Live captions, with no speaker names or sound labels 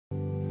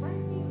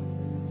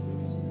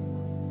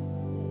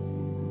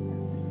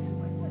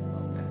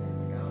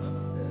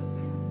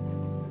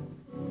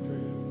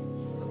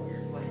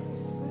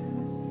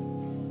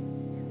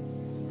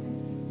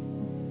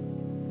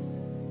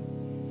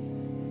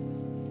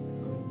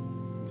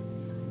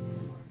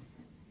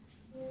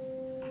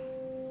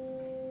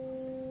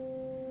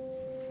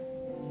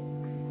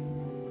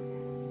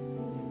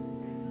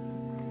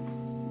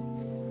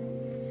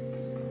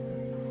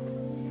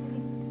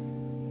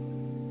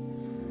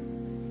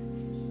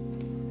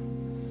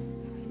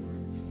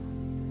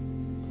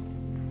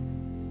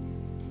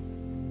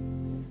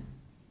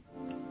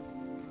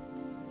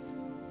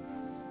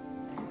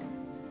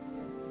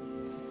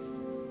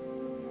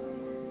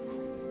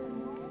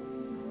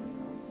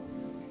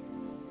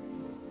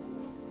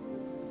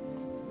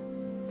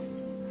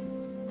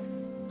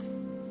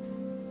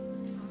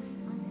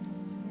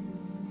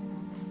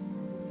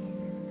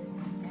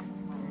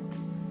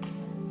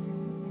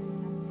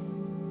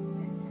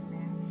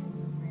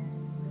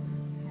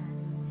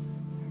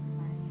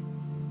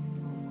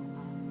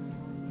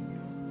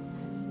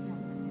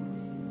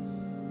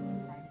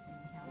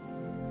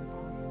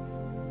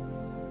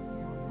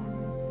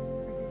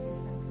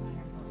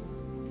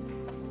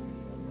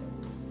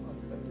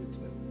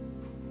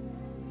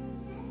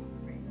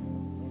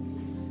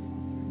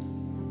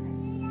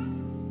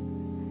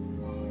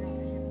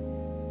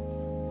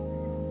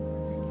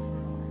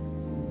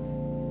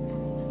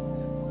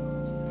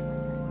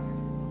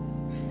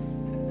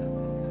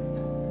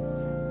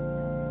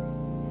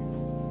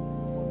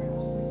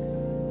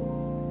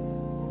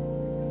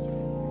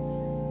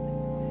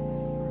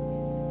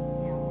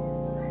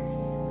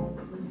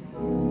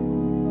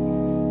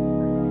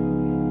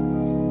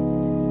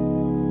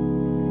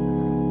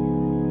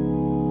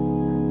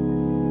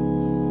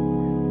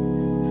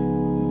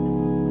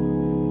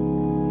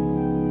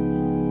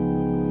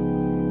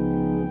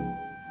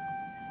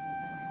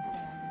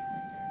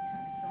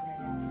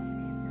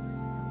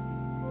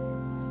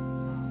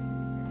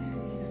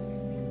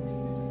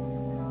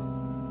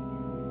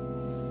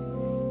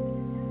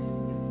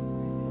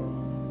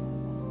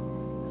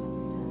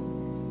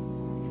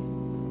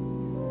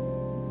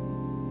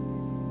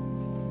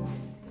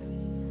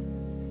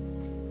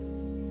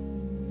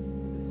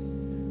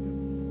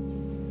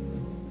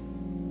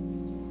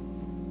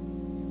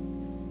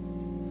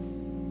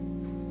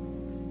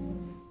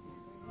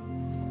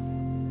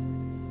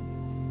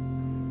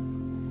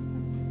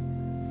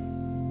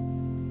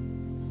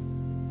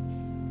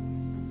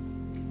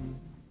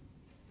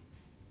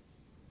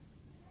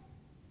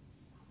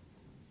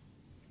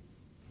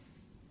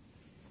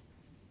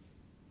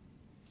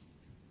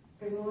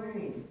Good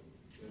morning.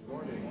 Good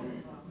morning.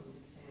 Welcome to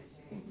St.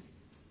 James.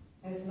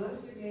 As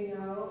most of you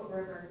know,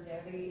 Reverend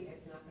Debbie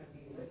is not going to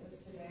be with us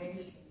today.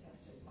 She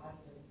tested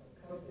positive for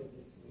COVID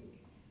this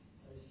week.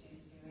 So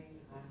she's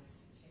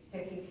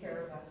taking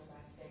care of us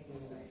by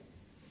staying away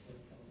for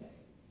Sunday.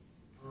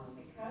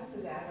 Because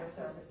of that, our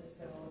service is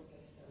going to look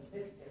just a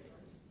bit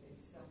different.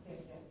 It's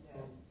something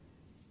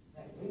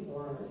that we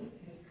learned.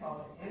 It's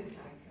called an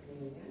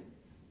anti-communion.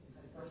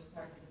 The first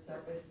part of the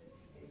service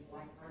is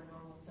like our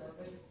normal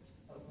service,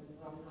 but we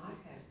will not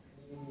have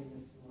communion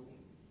this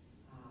morning.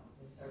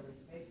 The service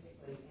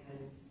basically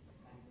ends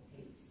at the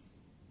peace.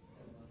 So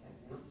we'll have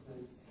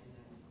announcements and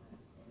then a final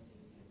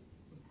closing hymn.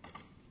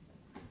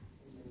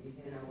 So we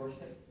begin our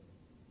worship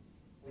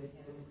with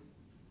hymn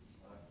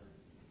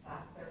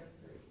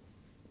 533.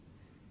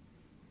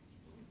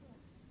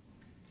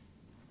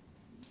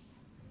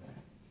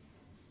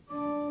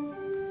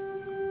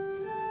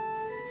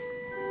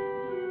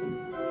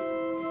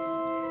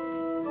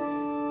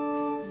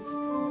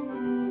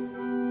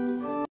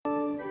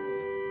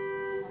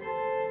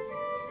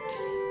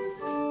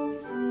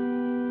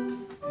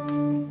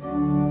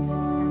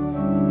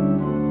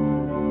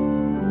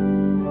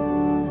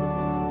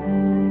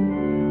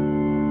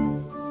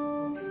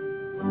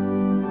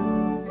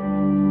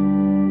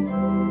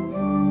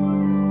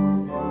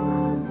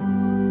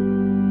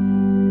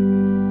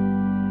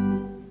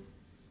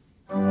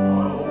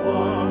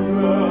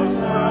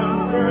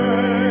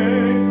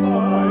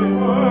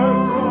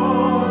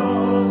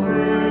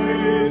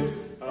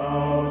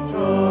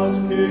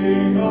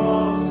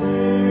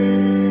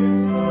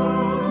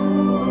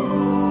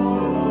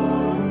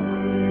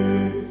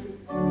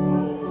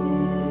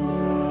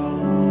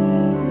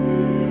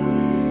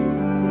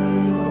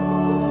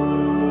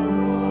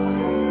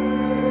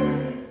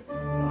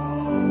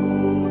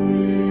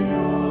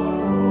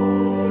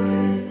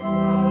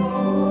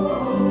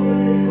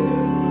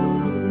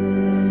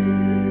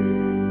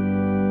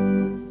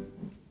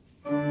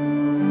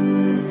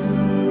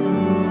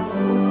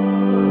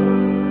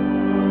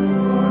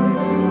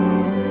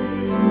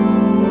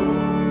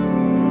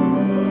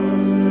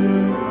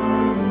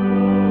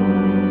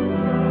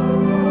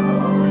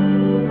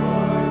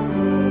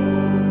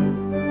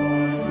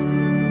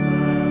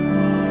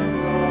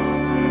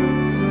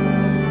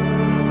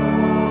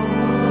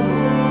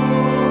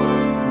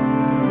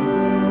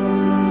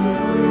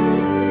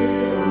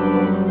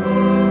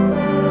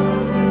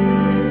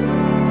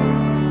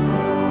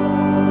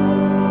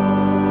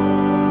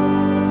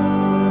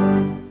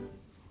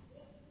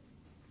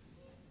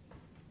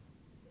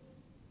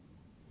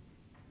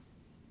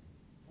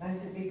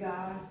 Blessed be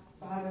God,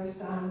 Father,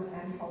 Son,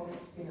 and Holy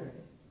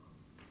Spirit.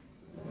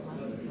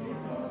 Blessed be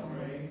God's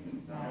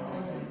reign, now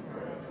and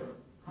forever.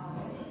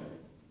 Amen.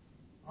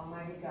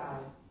 Almighty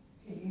God,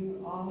 to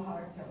you all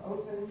hearts are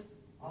open,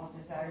 all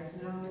desires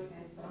known,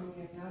 and from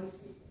you no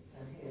secrets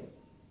are hid.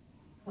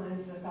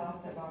 Cleanse the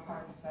thoughts of our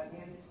hearts by the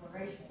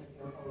inspiration of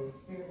your Holy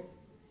Spirit,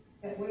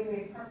 that we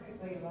may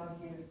perfectly love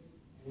you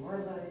and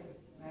worthily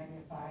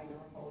magnify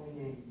your holy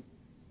name.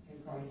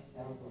 Through Christ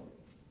our Lord.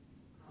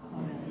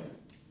 Amen.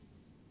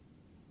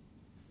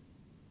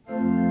 We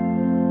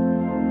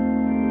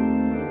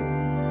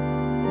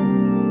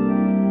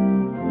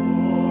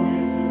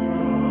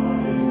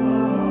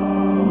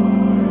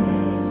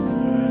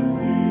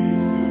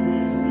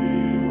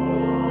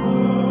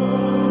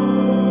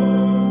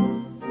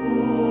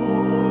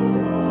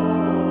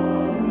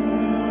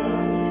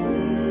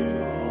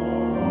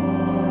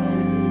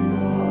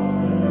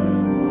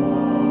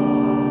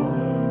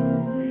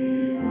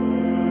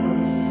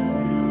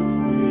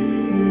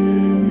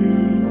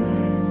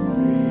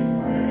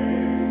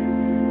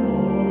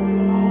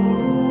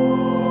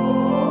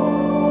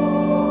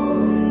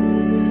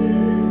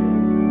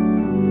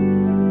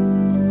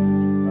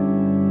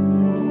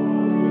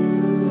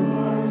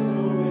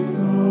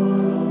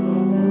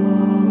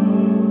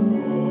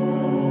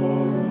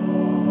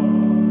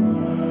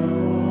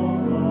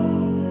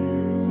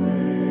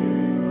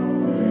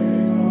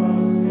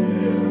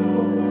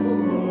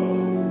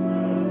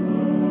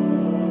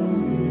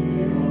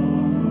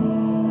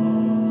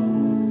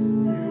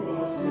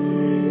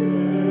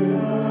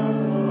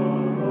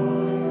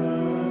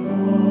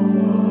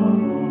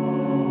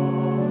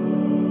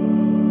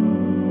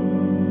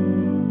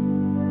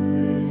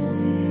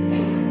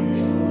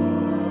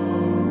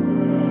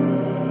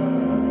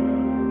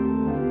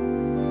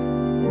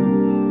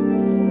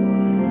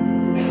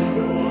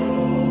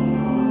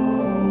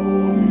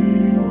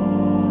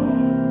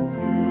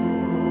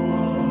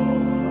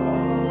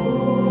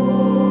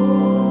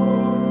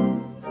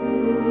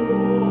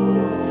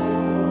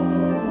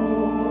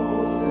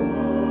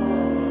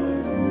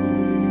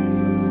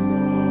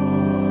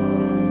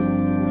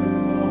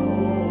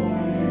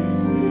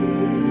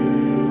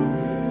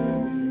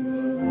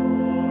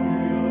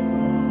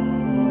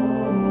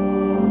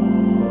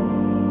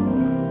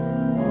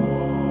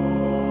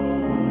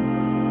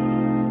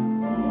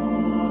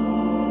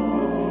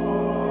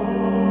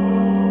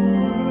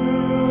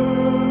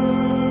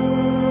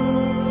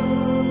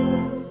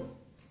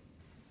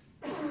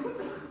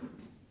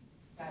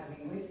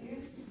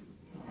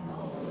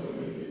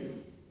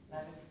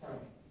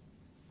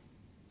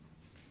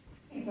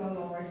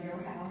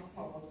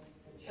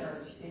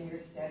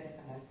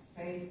steadfast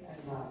faith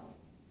and love,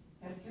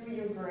 that through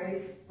your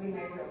grace we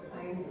may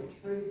proclaim your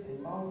truth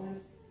in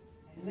boldness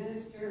and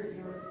minister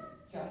your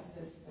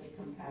justice with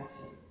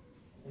compassion,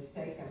 for the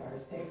sake of our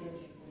Savior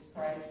Jesus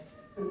Christ,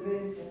 who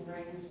lives and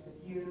reigns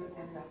with you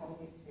and the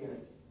Holy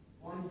Spirit,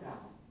 one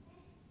God,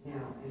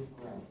 now and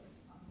forever.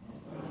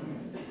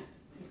 Amen.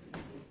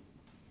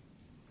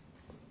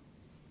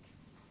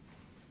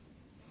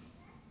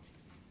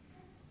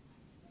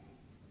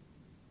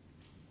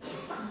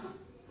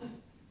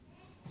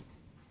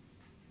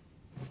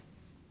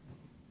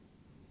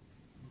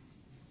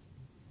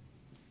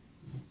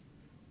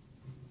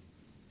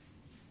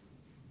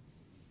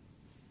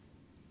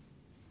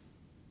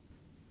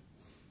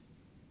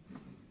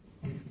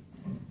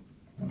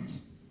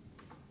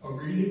 A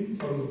reading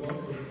from the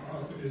book of the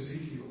prophet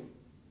Ezekiel.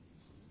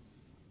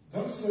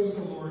 Thus says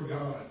the Lord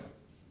God,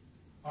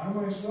 I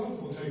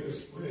myself will take a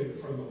sprig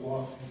from the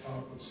lofty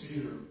top of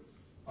cedar.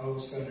 I will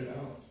set it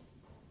out.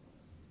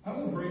 I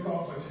will break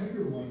off a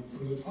tender one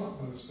from the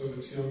topmost of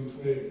its young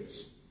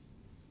twigs.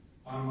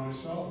 I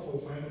myself will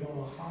plant it on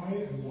a high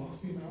and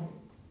lofty mountain.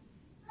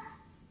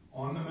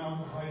 On the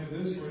mountain height of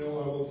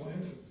Israel I will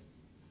plant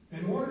it,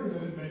 in order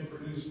that it may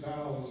produce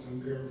boughs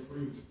and bear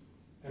fruit,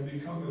 and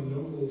become a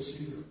noble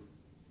cedar.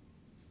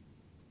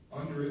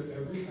 Under it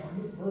every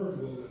kind of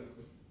bird will live.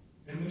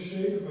 In the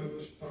shade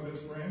of its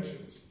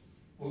branches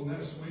will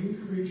nest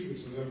winged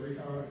creatures of every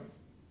kind.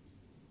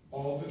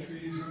 All the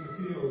trees in the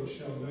field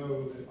shall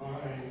know that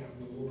I am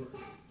the Lord.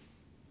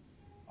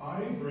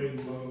 I bring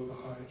low the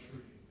high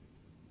tree.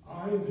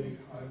 I make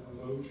high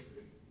the low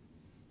tree.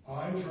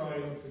 I dry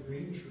up the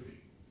green tree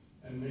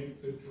and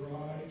make the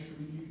dry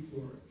tree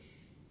flourish.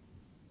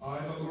 I,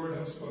 the Lord,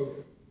 have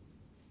spoken.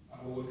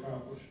 I will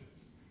accomplish it.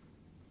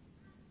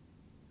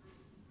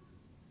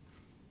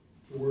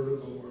 The word of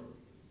the Lord.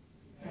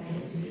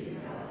 Thanks be to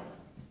God.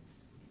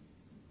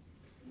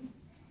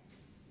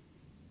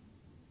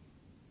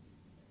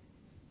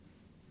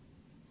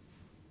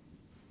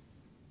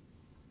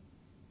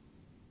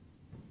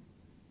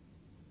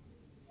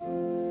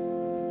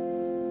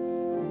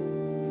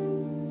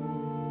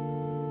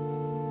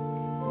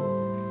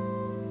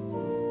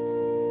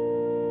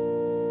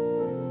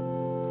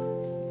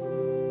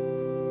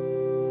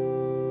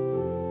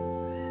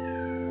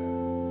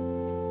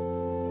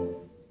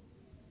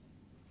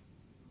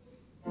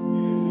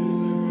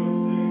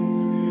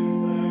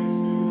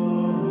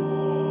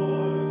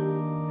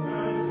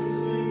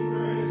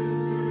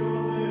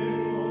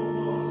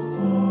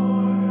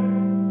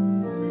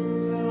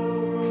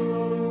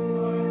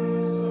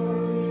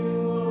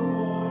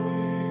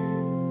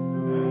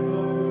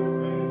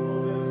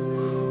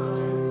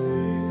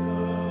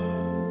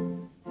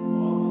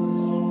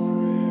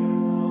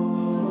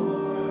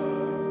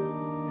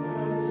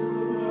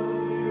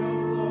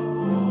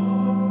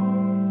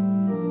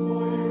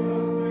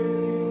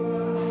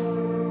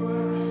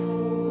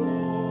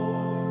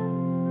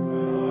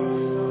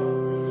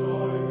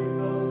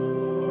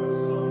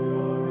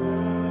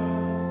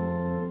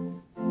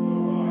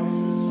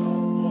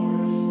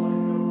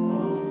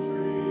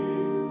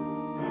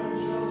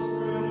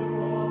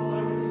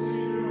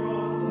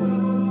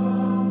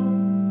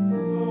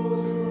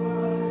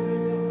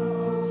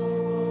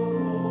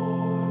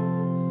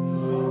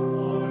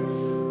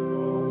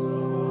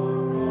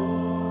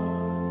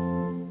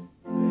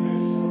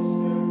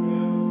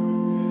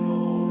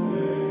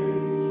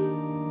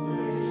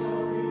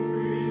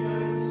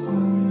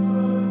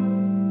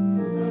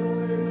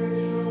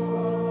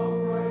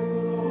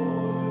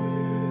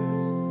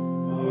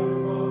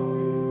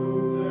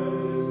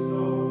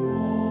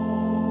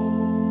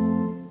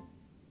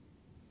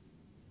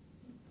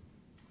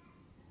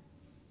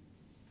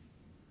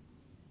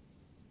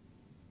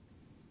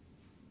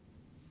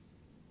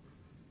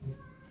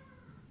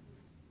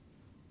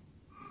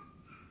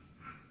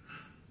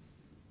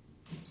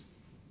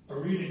 A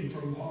reading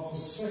from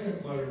Paul's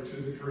second letter to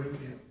the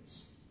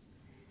Corinthians.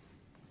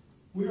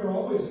 We are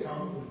always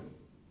confident,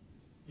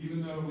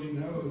 even though we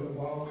know that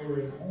while we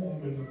are at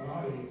home in the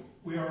body,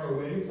 we are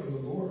away from the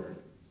Lord.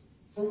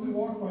 For we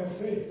walk by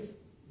faith,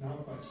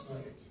 not by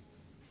sight.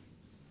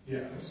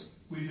 Yes,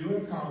 we do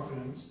have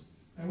confidence,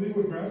 and we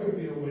would rather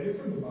be away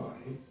from the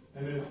body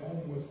than at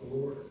home with the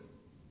Lord.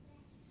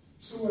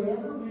 So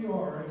whenever we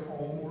are at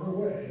home or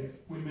away,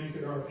 we make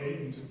it our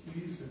aim to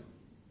please him.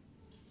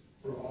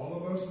 For all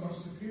of us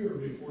must appear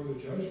before the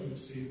judgment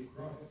seat of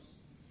Christ,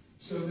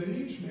 so that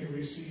each may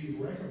receive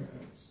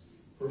recompense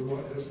for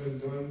what has been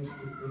done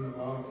in the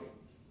body,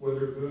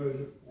 whether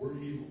good or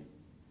evil.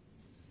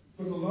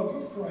 For the love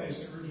of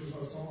Christ urges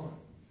us on,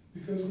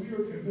 because we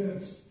are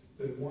convinced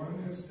that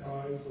one has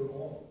died for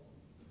all.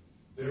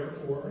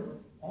 Therefore,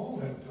 all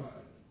have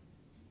died.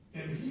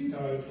 And he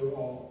died for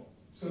all,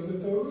 so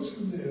that those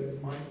who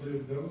live might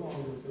live no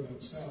longer for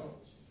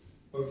themselves,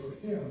 but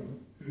for him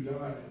who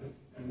died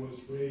and was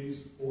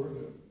raised for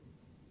them.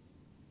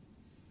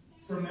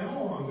 From now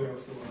on,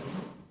 therefore,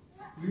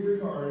 we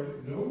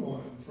regard no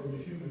one from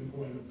a human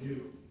point of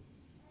view.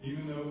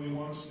 Even though we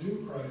once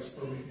knew Christ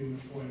from a human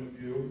point of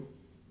view,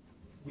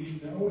 we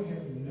know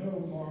him no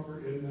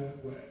longer in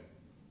that way.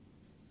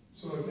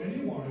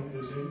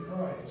 is in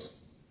Christ,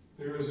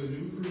 there is a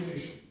new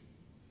creation.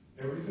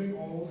 Everything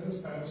old has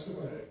passed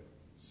away.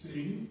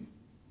 See,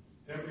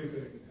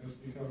 everything has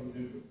become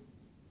new.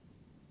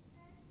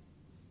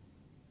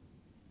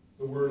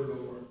 The word of the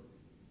Lord.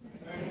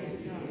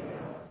 Thanks be to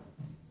God.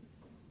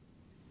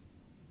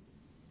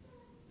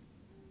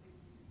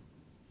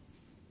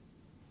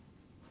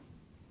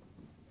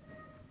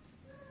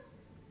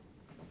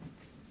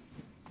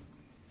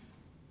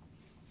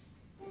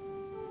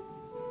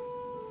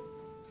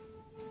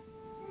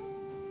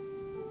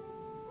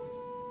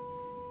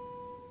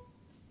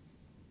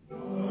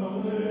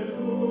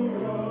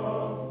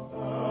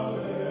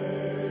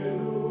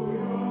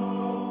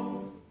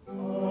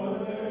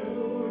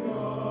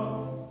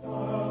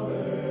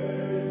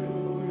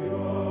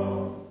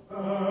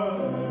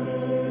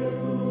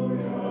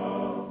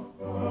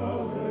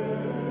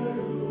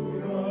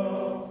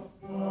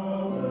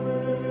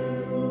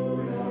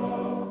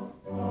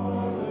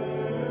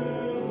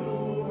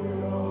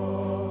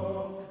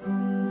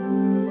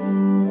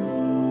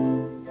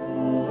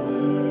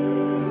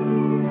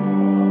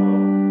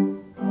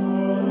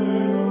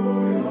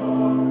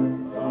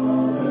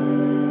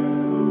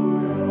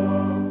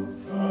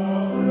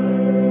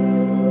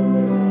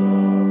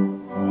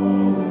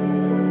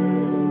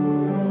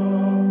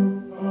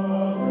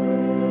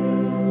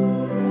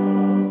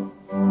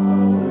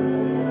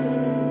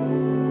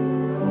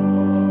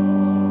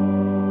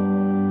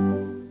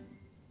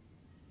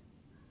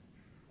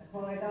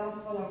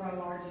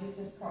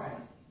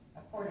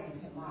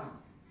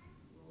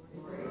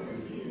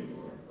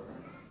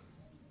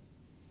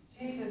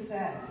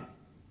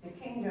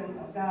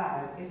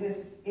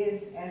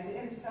 Is as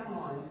if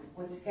someone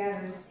would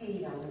scatter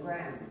seed on the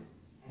ground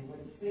and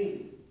would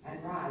sleep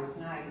and rise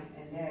night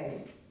and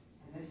day,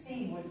 and the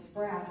seed would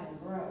sprout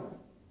and grow.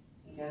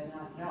 He does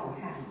not know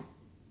how.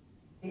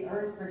 The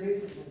earth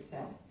produces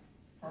itself,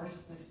 first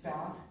the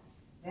stalk,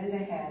 then the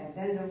head,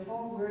 then the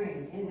full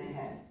grain in the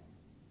head.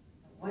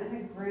 But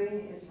when the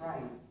grain is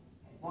ripe,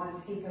 at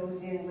once he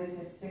goes in with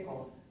his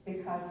sickle,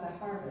 because the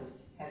harvest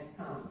has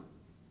come.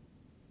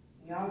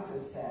 He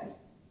also said,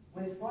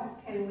 with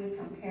what can we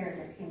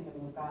compare the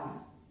kingdom of God?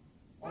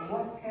 Or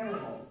what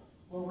parable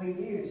will we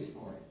use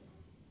for it?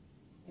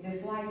 It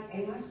is like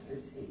a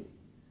mustard seed,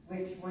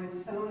 which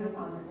when sown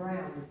upon the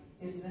ground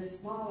is the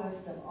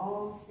smallest of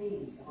all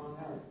seeds on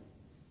earth.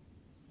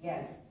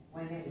 Yet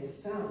when it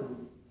is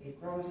sown,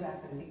 it grows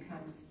up and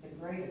becomes the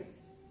greatest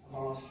of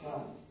all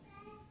shrubs,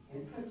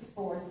 and puts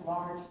forth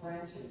large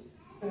branches,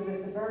 so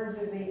that the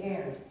birds of the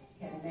air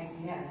can make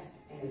nest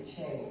in its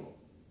shade.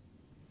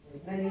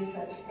 With many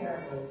such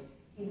parables,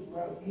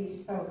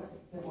 he spoke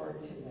the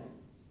word to them,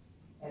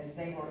 as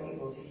they were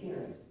able to hear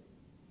it.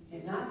 He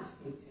did not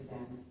speak to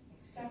them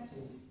except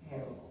in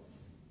parables,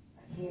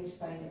 but he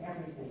explained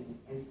everything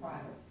in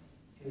private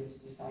to his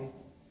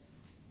disciples.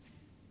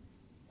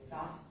 The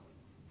Gospel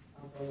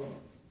of the Lord.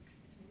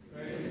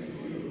 Praise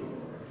to you, Lord.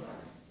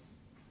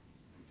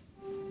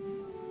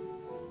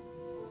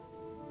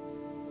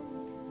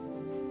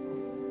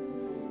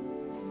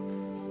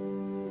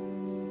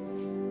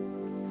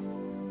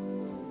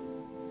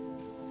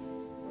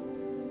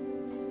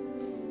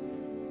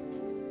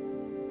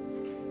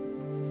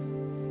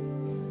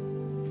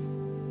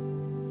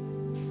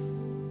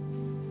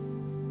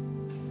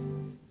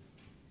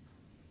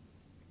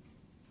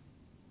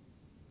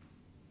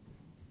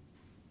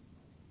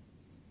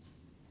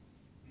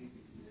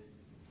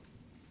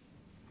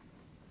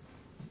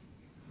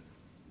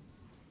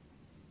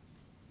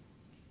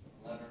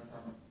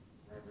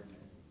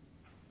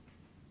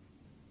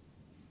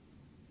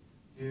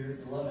 Dear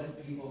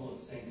beloved people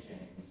of St.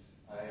 James,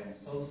 I am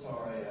so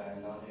sorry I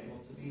am not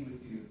able to be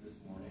with you this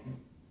morning.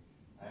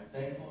 I am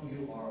thankful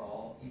you are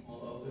all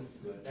people open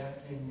to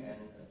adapting and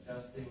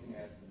adjusting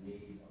as the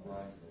need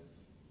arises.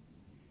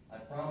 I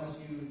promise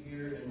you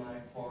here in my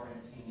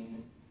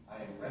quarantine,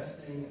 I am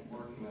resting and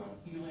working on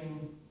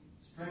healing,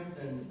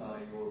 strengthened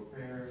by your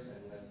prayers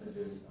and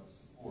messages of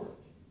support.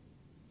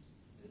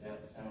 Did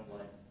that sound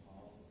like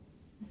Paul?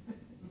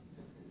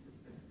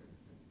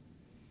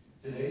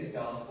 Today's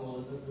gospel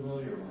is a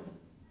familiar one.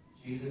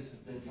 Jesus has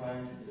been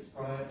trying to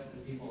describe to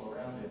the people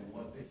around him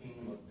what the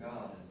kingdom of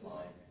God is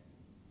like.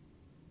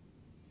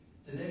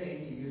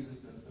 Today, he uses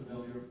the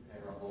familiar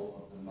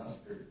parable of the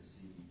mustard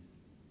seed.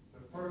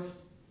 But first,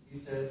 he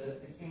says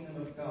that the kingdom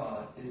of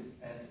God is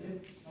as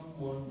if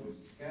someone would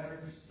scatter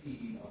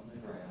seed on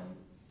the ground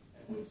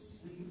and would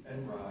sleep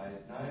and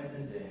rise night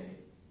and day,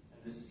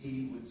 and the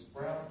seed would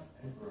sprout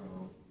and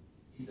grow.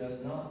 He does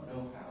not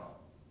know how.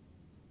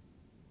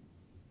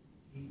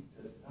 He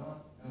does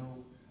not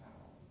know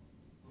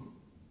how.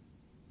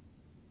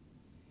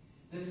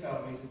 This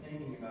got me to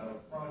thinking about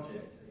a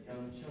project that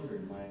young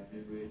children might do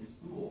in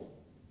school.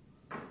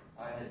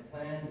 I had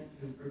planned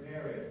to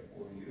prepare it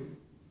for you.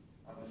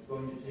 I was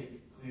going to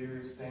take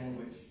clear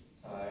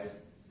sandwich-sized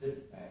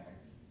zip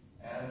bags,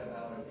 add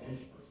about an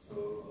inch or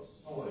so of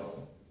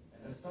soil,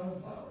 and a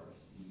sunflower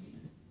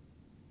seed.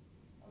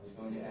 I was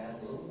going to add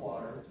a little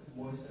water to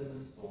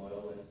moisten the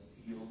soil and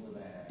seal the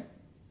bag.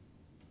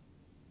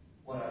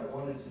 What I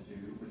wanted to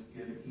do was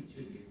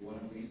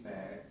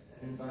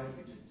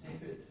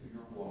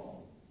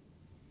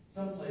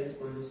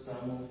the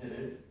sun will hit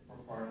it for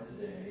part of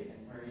the day and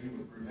where you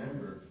would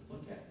remember to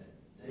look at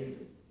it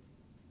daily.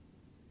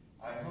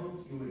 I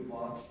hoped you would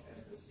watch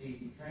as the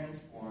seed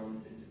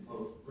transformed into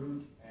both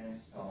root and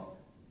stalk,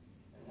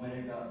 and when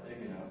it got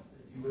big enough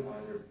that you would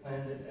either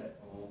plant it at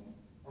home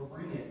or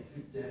bring it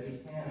to Debbie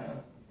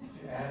Hannah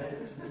to add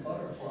it to the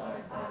butterfly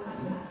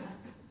garden,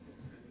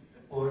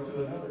 or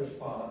to another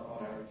spot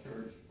on our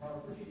church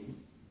property,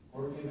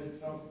 or give it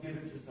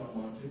to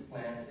someone to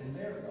plant in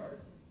their garden.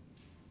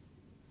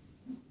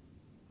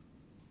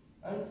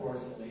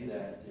 Unfortunately,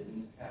 that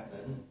didn't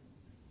happen,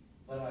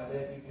 but I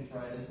bet you can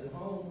try this at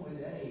home with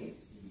any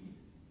seed.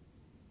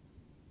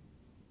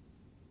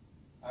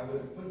 I would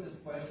have put this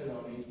question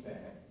on each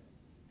bag.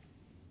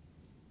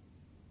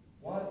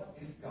 What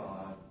is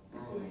God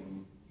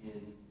growing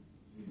in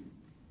you?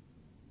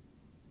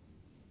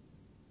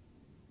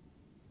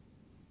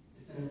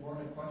 It's an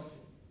important question.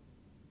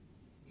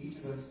 Each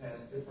of us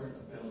has different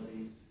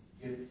abilities,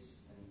 gifts,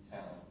 and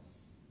talents.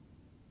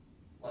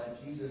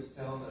 Like Jesus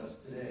tells us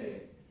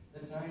today,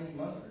 the tiny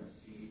mustard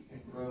seed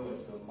can grow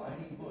into a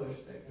mighty bush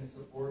that can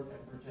support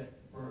and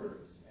protect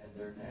birds and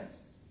their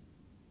nests.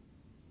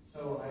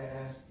 So I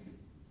ask you,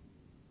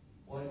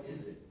 what is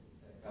it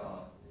that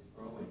God is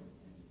growing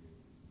in you?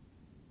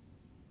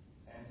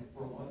 And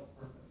for what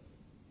purpose?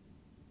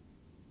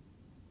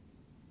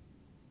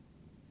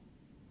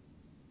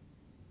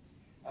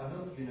 I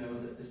hope you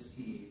know that the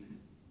seed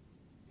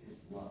is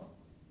love.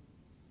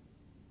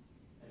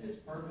 And its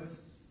purpose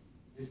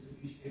is to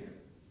be shared.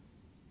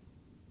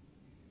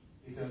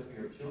 Because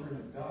we are children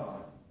of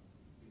God,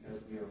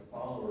 because we are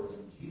followers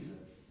of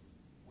Jesus,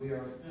 we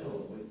are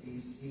filled with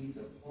these seeds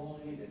of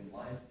holy and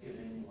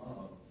life-giving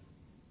love.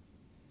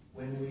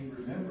 When we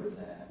remember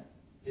that,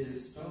 it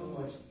is so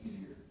much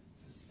easier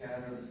to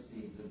scatter the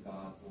seeds of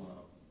God's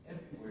love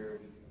everywhere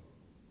we go.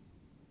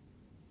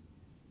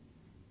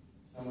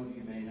 Some of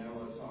you may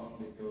know a song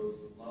that goes,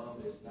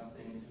 "Love is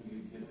nothing till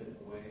you give it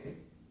away."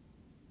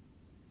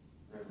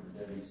 Reverend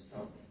Debbie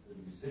stumped the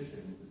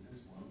musician with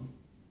this one.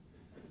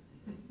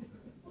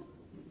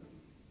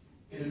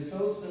 It is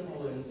so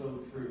simple and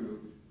so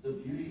true, the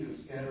beauty of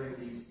scattering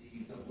these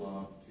seeds of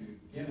love to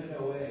give it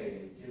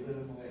away,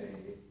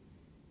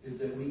 is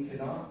that we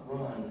cannot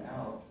run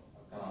out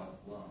of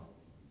God's love.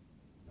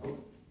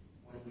 Nope.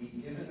 When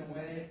we give it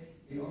away,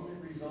 the only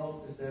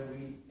result is that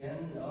we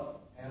end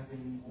up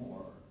having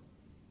more.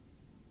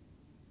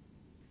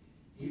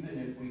 Even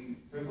if we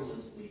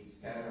frivolously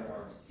scatter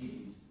our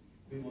seeds,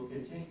 we will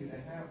continue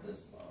to have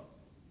this love.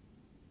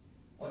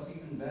 What's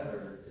even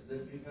better is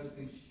that because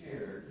we've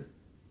shared,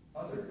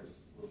 others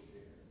will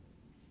share.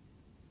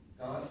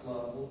 God's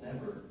love will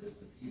never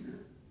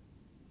disappear.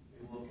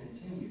 It will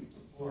continue to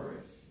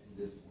flourish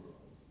in this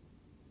world.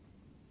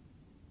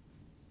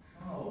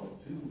 How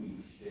do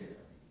we share?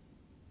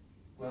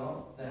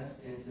 Well, that's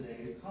in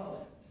today's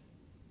collect.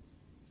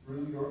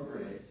 Through your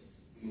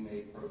grace, we may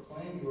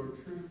proclaim your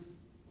truth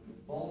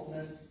with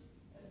boldness,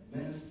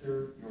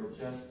 administer your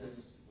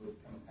justice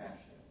with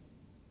compassion.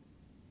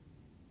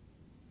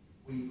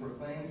 We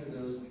proclaim to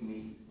those we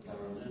meet with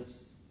our lips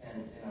and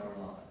in our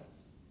lives,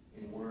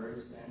 in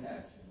words and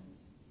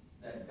actions,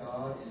 that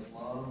God is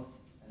love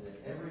and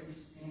that every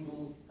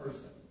single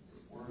person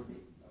is worthy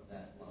of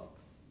that love.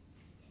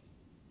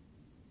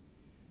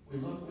 We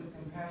look with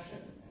compassion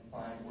and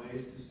find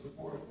ways to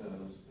support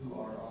those who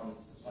are on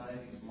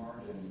society's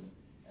margins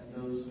and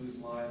those whose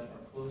lives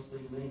are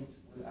closely linked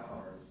with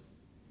ours.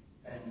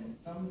 And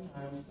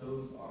sometimes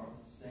those are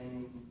the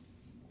same people.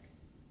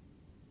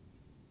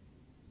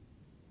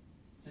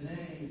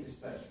 Today,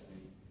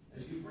 especially,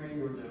 as you bring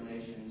your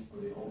donations for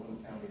the Oldham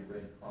County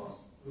Red Cross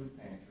Food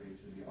Pantry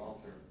to the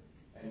altar,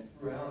 and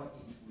throughout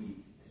each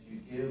week, as you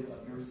give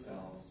of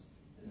yourselves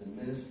in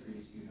the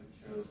ministries you have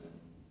chosen,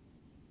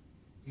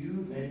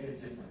 you make a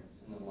difference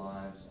in the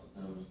lives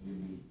of those you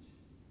meet.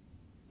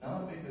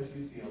 Not because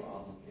you feel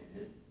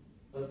obligated,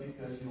 but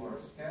because you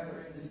are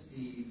scattering the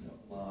seeds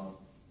of love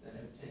that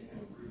have taken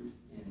root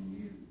in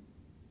you.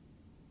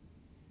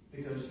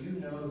 Because you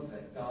know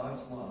that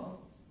God's love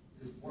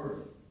is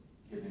worth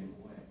giving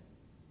away.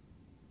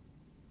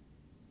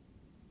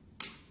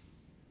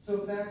 So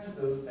back to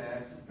those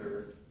bags of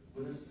dirt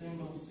with a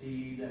single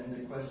seed and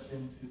the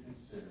question to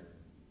consider.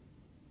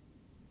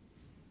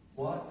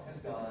 What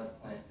has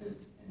God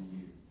planted in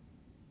you?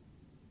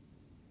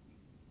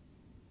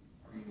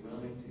 Are you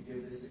willing to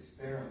give this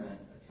experiment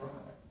a try?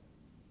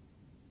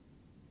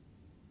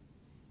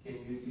 Can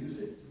you use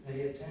it to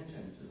pay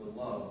attention to the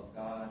love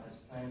God has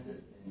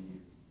planted in you?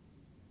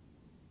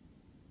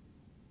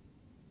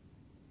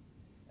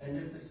 And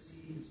if the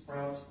seed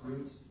sprouts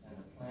roots and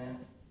a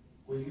plant,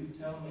 will you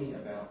tell me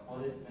about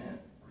what it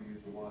meant for you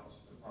to watch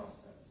the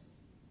process?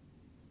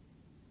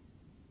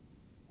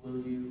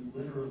 Will you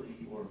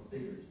literally or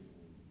figuratively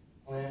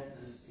plant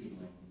this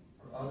seedling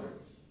for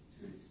others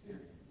to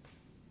experience?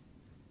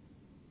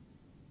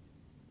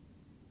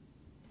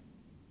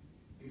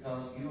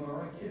 Because you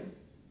are a gift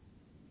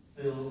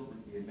filled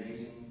with the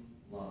amazing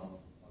love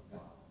of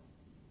God,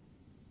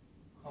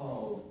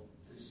 called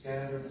to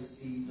scatter the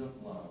seeds of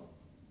love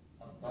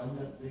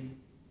abundantly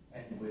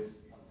and with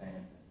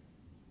abandon.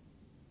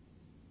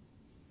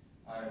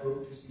 I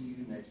hope to see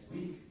you next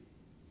week.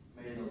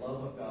 May the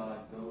love of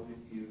God go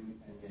with you,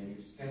 and may you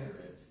scatter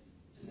it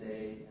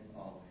today and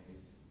always.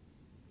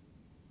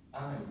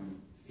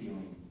 I'm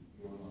feeling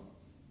your love.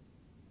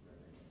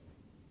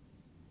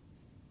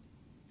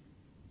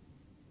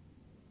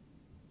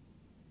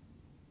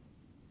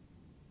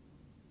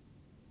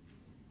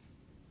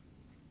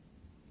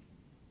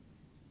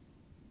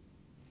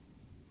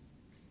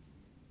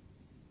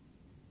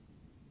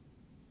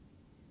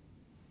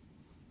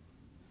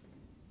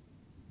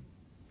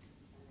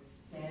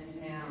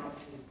 Stand now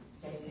and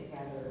say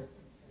together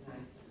the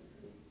nice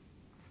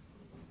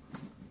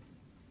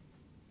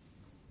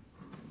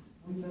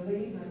and we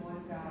believe in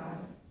one God,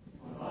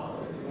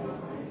 Father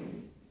Almighty,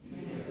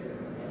 maker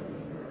of heaven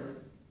and earth,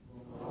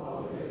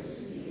 all that is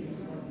seen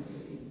and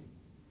unseen.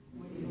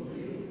 We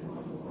believe in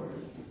one Lord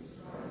Jesus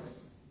Christ,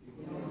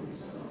 the only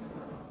Son of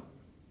God,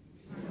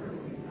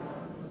 eternally God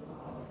of the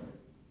Father,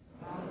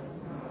 God of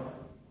God,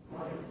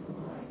 light from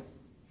light,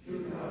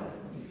 true God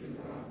from true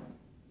God,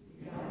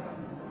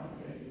 begotten and not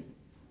made,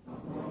 of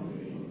one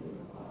being with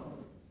the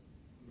Father.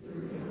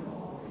 Through him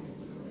all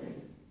things were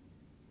made.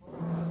 For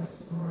us,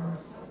 for our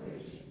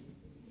salvation,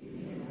 he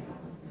came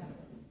out of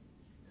heaven.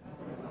 By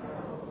the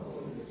power of the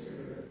Holy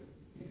Spirit,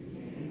 he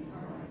became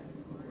incarnate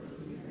from the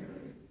Virgin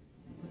Mary,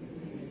 and he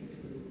came to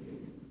the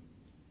kingdom.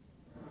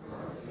 For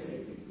our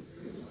sake, he was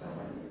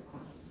crucified with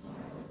Pontius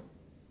Pilate.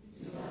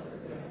 He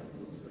suffered death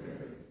and was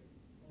buried.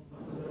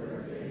 On the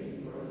third day,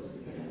 he rose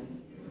again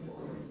in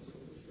accordance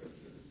with the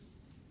Scriptures.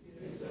 He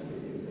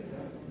descended into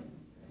heaven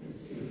and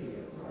is seated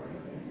at the right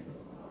hand of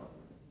the Father.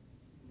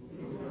 He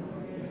will come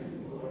again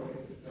in glory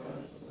to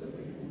judge the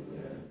living and the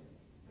dead,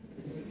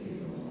 and his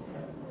kingdom will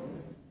have no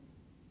end.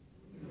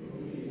 We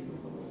believe in the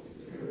Holy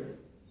Spirit,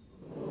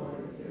 the Lord,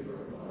 the giver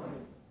of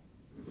life,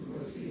 who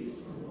proceeds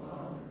from the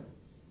Father,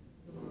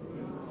 who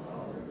with the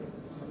Father and the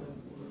Son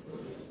was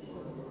first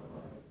Lord of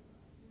life.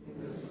 He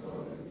has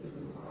spoken through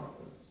the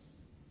prophets.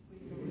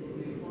 We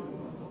believe in one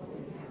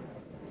holy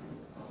Catholic and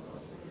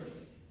Apostolic Church.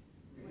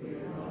 We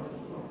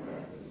acknowledge one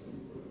baptism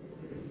for the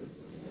forgiveness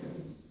of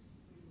sins.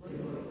 We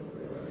look for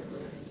the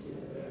resurrection of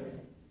the dead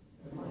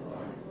and the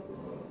life of the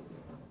world to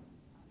come.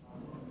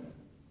 Amen.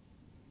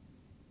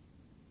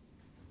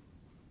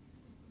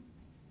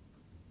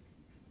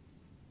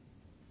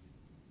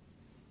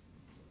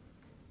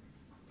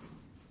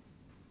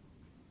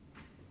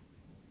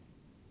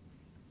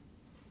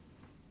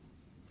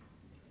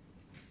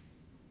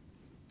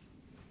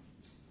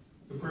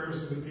 The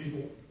prayers of the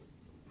people.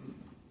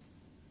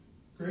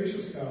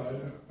 Gracious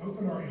God,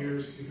 open our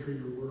ears to hear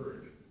your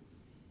word.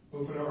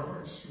 Open our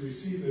hearts to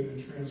receive it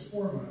and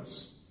transform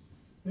us.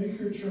 Make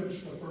your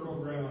church a fertile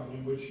ground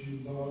in which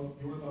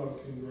your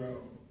love can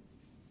grow.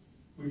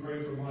 We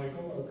pray for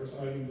Michael, our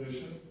presiding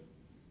bishop,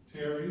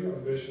 Terry, our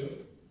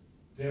bishop,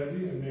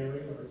 Debbie and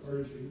Mary, our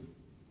clergy.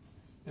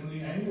 In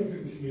the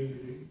Anglican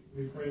community,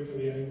 we pray for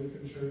the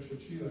Anglican Church of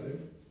Chile.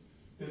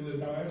 In the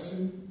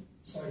diocesan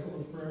cycle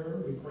of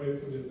prayer, we pray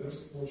for the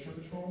Episcopal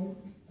Church Home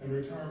and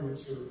retirement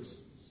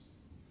services.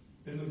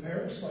 In the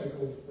parish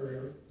cycle of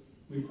prayer,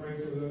 we pray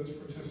for those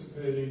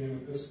participating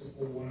in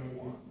Episcopal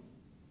 101.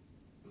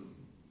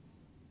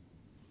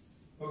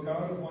 O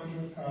God of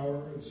wondrous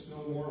power and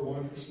still more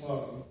wondrous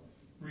love,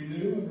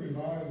 renew and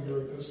revive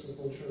your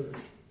Episcopal Church,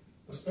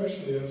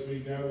 especially as we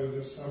gather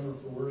this summer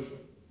for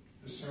worship,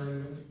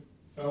 discernment,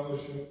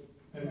 fellowship,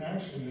 and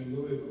action in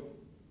Louisville.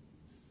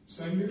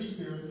 Send your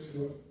Spirit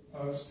to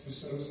us to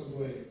set us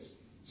ablaze,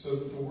 so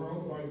that the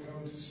world might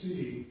come to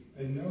see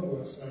and know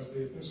us as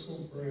the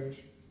Episcopal branch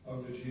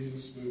of the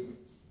Jesus movement.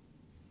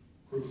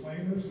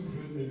 Proclaimers of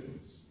good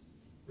news,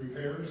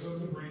 repairers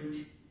of the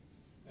breach,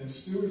 and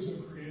stewards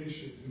of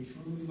creation who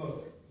truly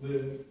look,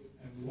 live,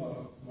 and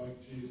love like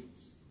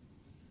Jesus,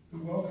 who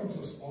welcomes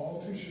us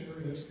all to share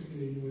in his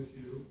communion with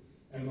you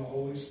and the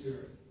Holy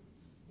Spirit,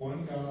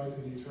 one God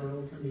in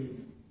eternal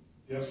communion,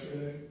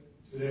 yesterday,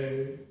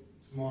 today,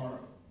 tomorrow,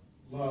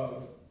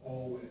 love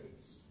always.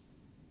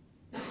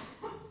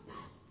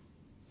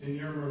 In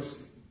your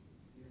mercy.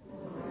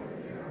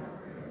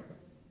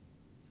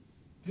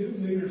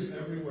 Give leaders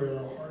everywhere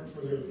a heart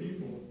for their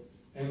people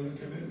and a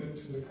commitment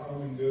to the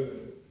common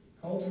good.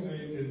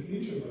 Cultivate in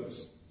each of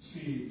us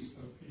seeds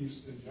of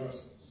peace and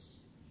justice.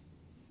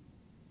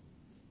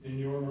 In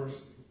your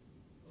mercy.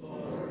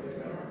 Lord,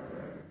 hear our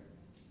prayer.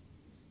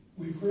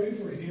 We pray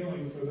for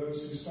healing for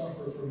those who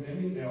suffer from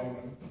any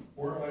ailment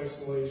or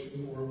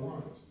isolation or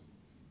want.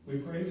 We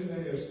pray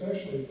today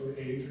especially for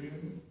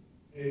Adrian,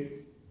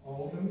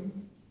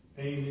 Alden,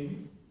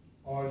 Amy,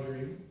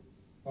 Audrey,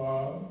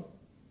 Bob,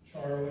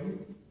 Charlie,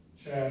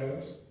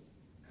 Chaz,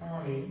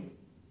 Connie,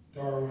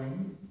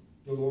 Darwin,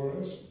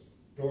 Dolores,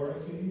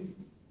 Dorothy,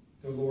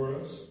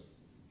 Dolores,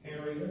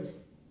 Harriet,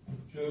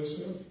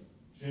 Joseph,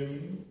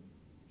 Jimmy,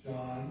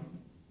 John,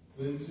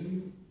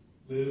 Lindsay,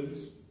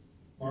 Liz,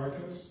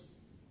 Marcus,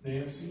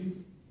 Nancy,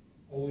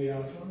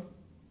 Oliata,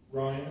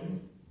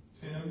 Ryan,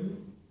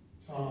 Tim,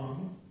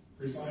 Tom,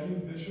 Presiding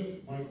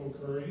Bishop Michael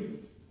Curry,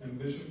 and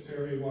Bishop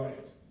Terry White.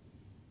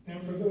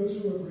 and for those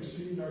who have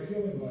received our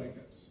healing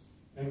blankets,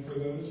 and for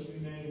those we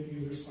name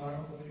either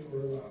silently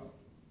or aloud.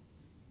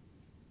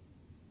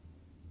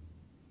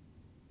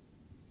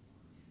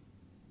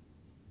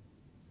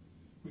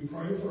 We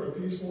pray for a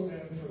peaceful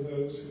end for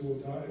those who will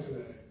die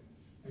today,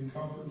 and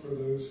comfort for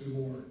those who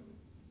mourn.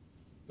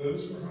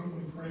 Those for whom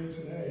we pray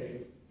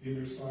today,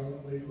 either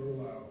silently or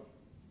aloud.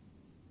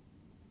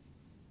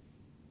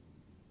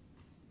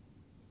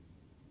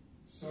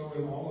 Sow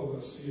in all of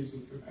us seeds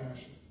of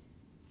compassion.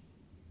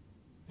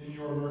 In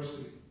your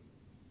mercy,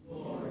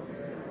 Lord,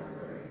 hear our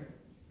prayer.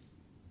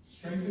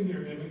 Strengthen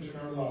your image in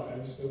our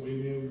lives that we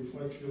may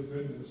reflect your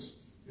goodness,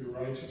 your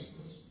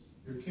righteousness,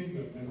 your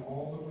kingdom, in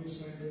all that we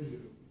say or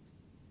do.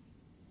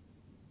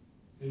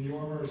 In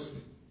your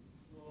mercy,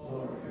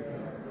 Lord,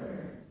 hear our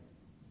prayer.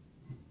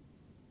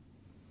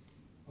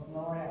 O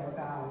Lord our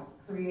God,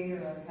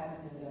 creator of heaven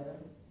and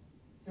earth,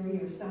 through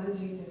your Son,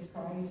 Jesus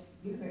Christ,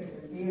 you have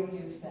revealed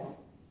yourself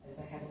as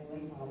a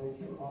heavenly Father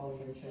to all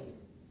your children.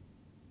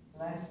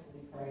 Bless,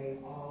 we pray,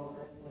 all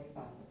earthly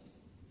fathers.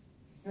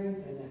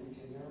 Strengthen them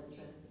to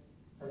nurture,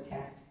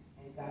 protect,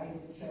 and guide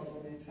the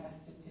children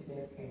entrusted to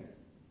their care.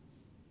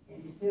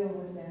 Instill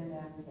within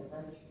them the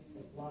virtues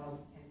of love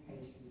and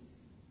patience.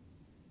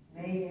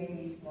 May they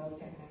be slow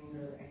to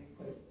anger and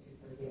quick to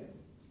forgive.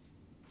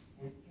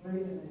 And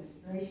through the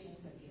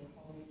ministrations of your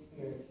Holy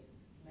Spirit,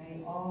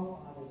 may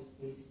all fathers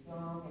be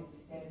strong and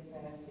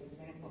steadfast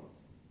examples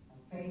of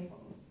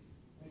faithfulness,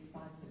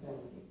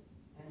 responsibility,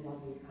 and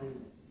loving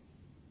kindness.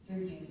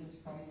 Through Jesus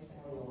Christ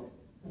our Lord,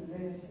 who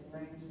lives and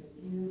reigns with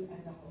you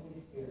and the Holy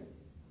Spirit,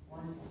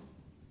 one God,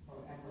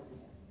 forever and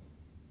ever.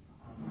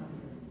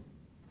 Amen.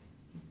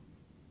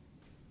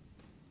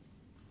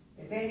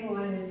 If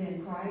anyone is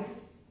in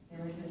Christ,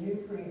 there is a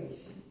new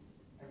creation.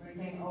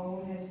 Everything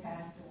old has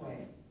passed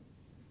away.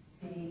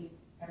 See,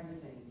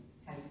 everything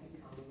has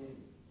become new.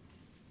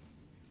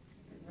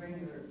 You can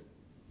bring your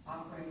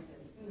offerings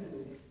of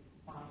food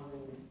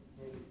following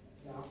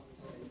the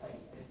offertory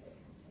plate as they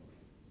come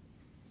forward.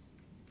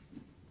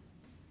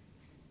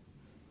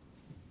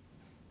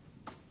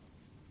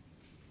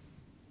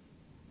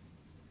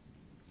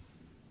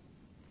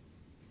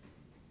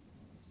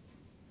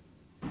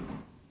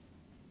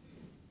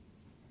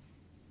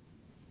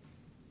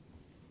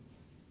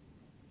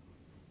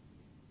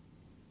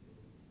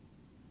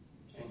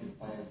 Change of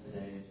plans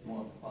today. If you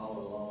want to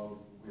follow along,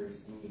 we're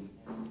singing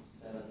hymn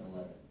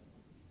 711.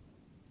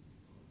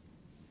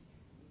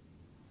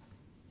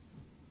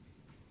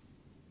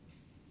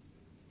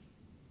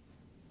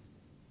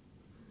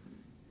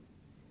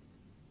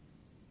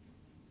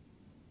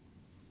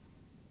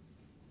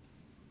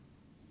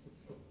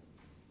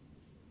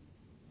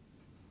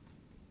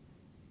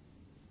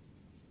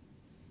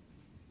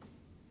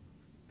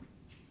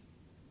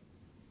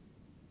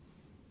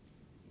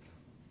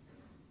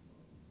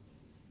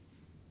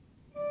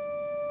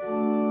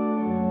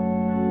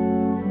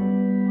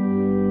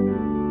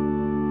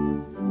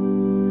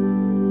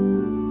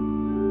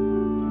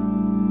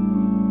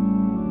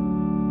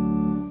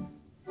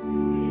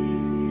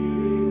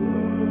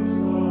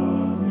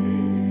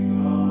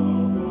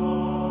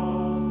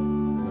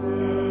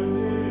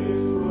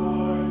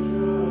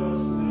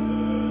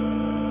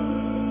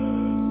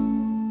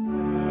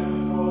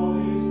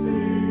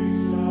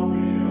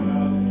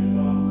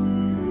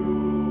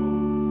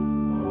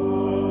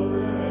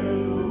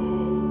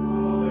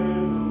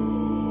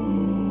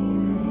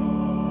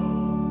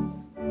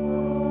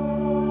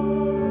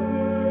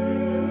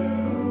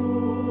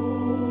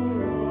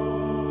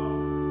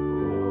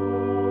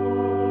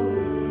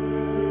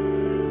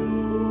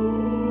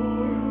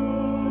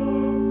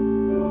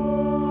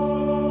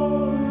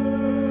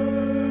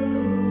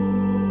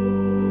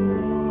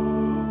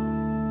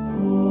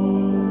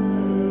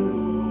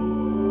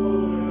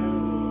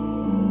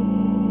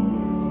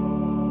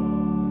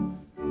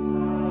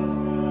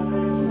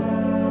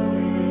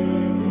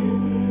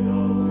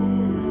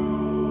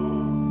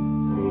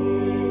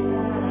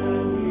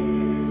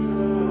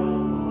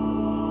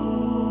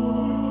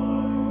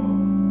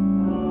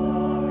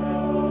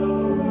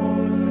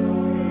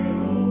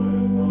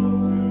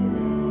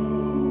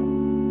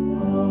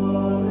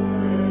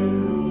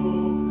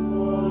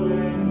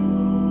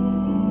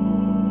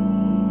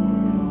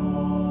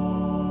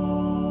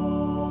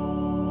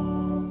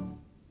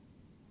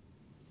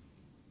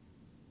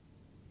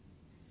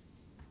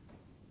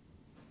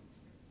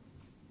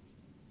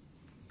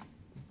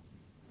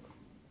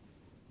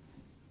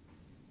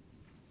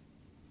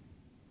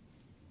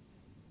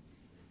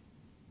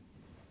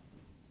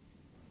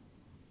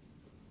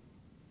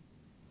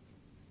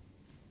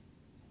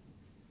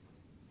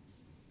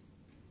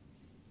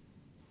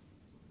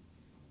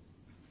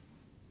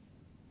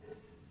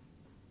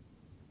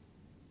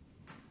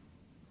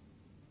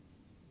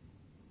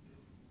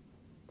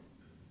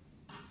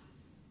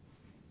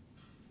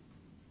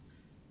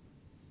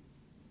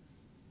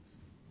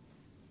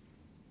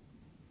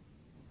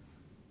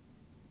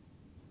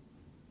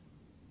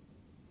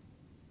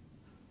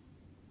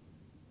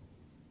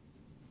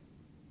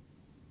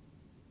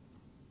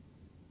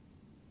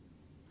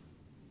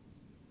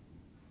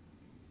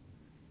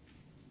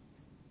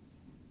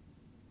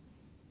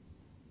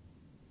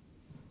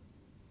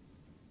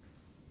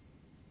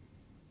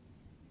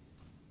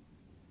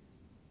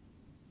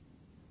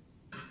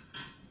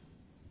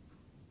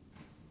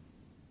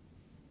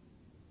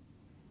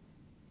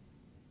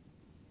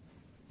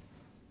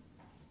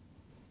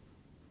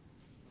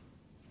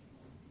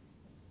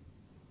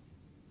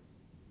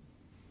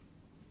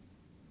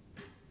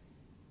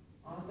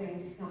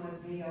 things come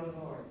of thee, O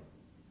Lord.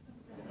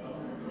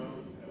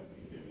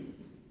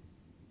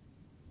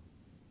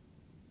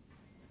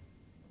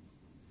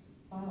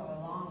 Follow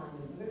along on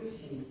the blue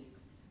sheet,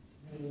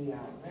 the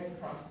Red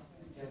Cross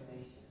food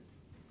donation.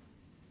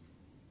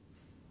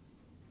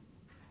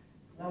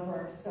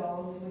 Lover of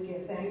souls, we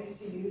give thanks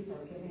to you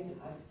for giving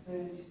us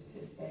food to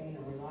sustain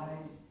our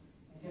lives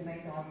and to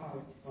make our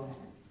hearts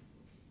glad.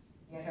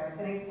 Yet our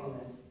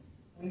thankfulness,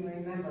 we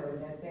remember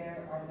that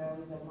there are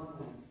those among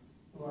us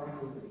who are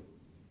hungry.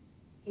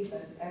 Keep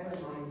us ever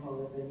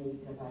mindful of the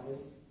needs of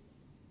others.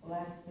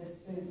 Bless this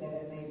food that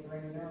it may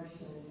bring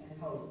nourishment and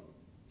hope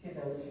to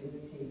those who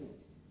receive it.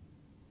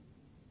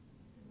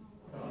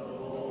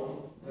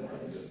 God,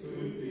 let this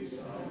food be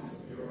signs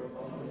of your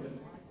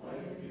abundant,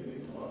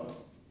 life-giving love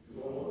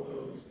to all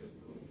those that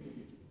will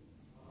feed.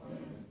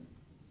 Amen.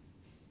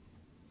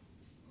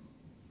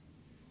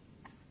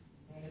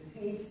 May the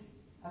peace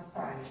of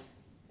Christ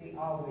be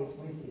always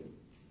with you.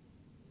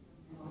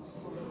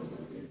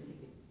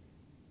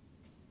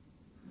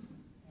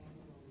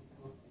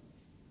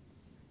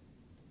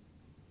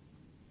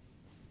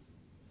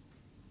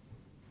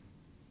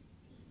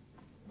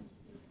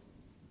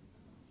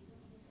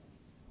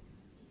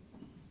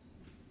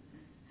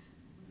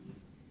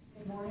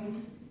 Good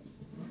morning.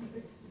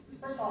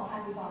 First of all,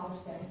 happy Father's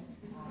Day.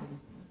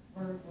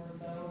 We're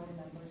low in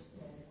numbers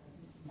today, so I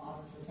think some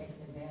fathers are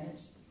taking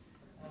advantage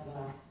of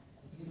a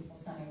beautiful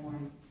Sunday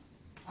morning.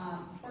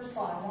 First of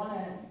all, I want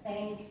to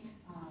thank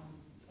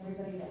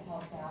everybody that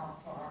helped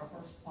out for our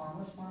first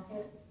farmers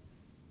market.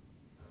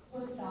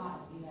 Could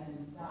not have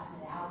even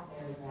gotten it out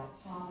there without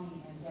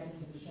Tommy and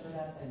Debbie, who showed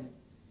up and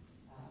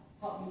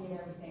helped me get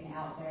everything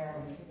out there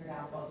and figured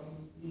out what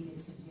we needed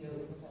to do.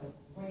 It was a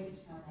great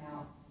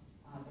turnout.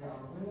 There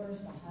are rumors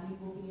the honey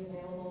will be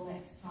available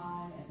next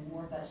time and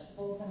more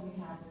vegetables than we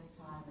had this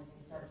time as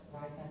they start to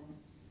ripen.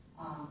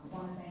 I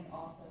want to thank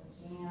also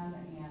Jan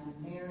and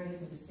Mary,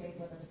 who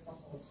stayed with us the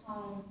whole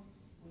time.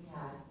 We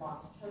had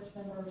lots of church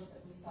members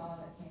that we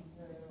saw that came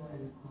through,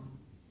 and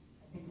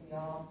I think we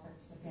all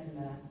partook in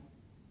the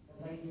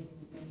lady who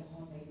made the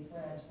homemade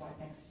bread right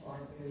next to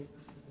our booth,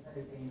 which was a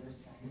very dangerous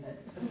thing, but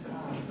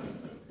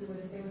it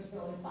was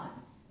really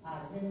fun.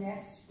 The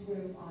next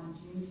group on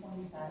June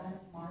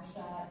 27th,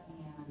 Marcia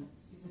and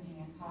Susan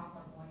Hancock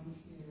are going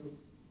to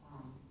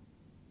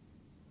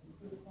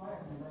recruit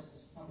choir members,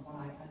 from what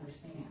I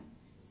understand.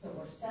 So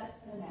we're set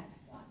for the next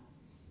one.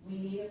 We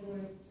need a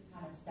group to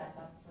kind of step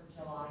up for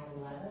July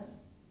 11th.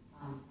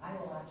 I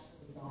will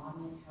actually be gone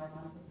the entire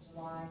month of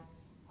July,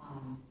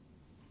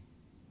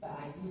 but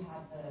I do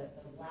have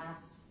the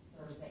last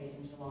Thursday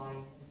in July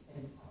has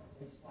been covered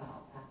as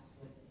well. That's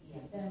with the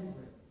EFM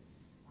group.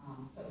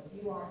 So if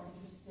you are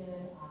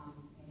interested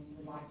and you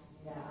would like to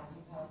do that, I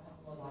do have a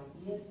couple of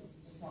ideas. If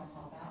you just want to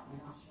help out and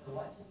you're not sure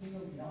what to do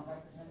and you don't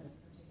represent this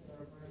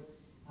particular group,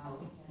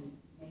 we can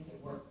make it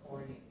work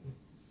for you.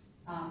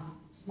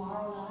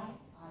 Tomorrow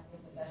night is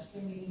a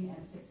vestry meeting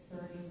at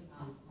 6:30.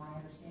 From my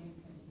understanding,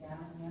 it's going to be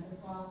down in the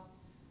Undercloth.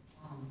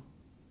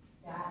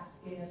 That's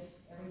if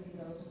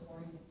everything goes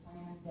according to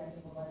plan.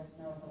 Debbie will let us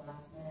know at the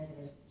last minute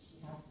if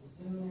she has to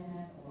Zoom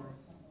in or if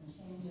something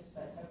changes,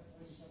 but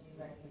hopefully she'll be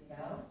ready to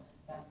go.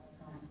 That's the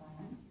current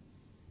plan.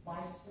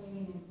 Live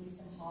streaming in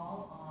Gleason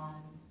Hall on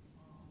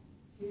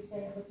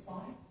Tuesday, it looks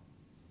like.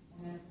 And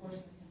then, of course,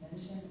 the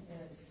convention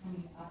is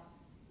coming up.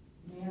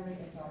 Mary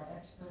is our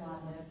expert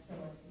on this, so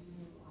if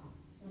you,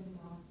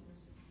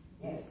 volunteers,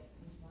 Yes.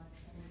 would you like to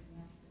say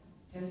anything else?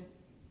 Just,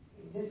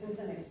 this is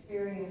an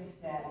experience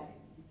that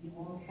you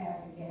won't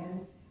have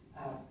again.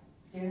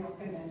 General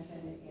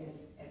convention is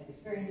an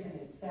experience in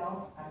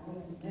itself. I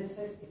wouldn't miss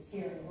it. It's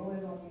here in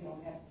Louisville. You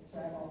don't have to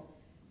travel.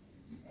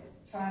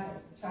 Try to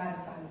find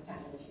a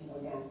time that you can go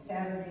down.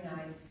 Saturday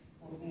night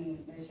will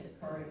be Bishop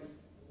Curry's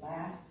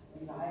last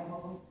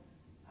revival.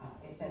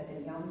 It's at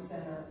the Young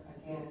Center.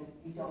 Again,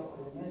 you don't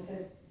want to miss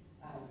it.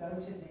 Go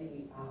to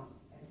the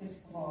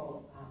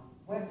Episcopal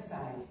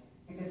website,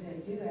 because they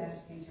do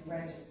ask you to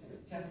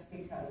register, just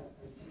because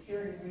for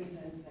security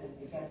reasons and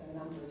to get the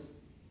numbers.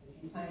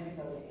 If you plan to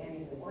go to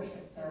any of the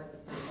worship services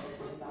or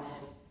the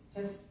revival,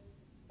 just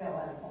fill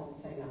out a form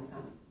saying I'm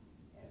coming.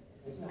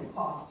 There's no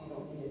cost. You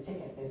don't need a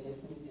ticket. They just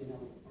need to know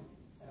you're coming.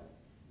 So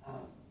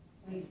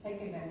please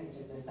take advantage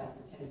of this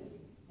opportunity.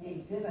 The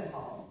exhibit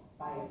hall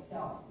by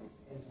itself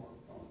is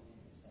worth going to.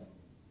 So.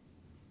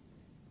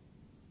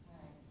 All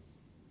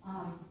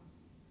right.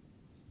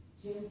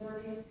 June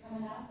 30th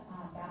coming up,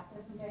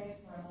 baptism day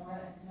for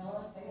Laura and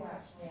Camilla. They were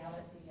actually out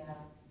at the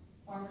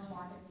farmers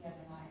market the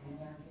other night, and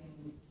they're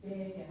getting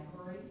big in a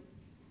hurry.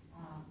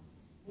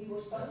 We were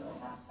supposed to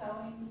have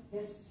sewing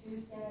this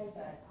Tuesday,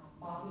 but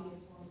Bobby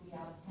is going to be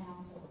out of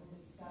town, so we're going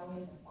to be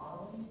sewing the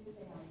following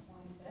Tuesday on the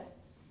 25th.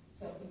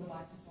 So if you would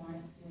like to join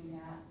us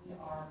doing that, we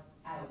are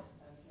out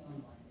of healing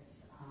blankets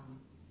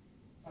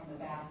from the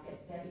basket.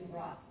 Debbie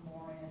brought some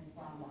more in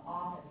from the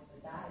office,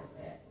 but that is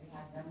it. We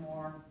have no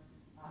more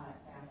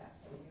backup,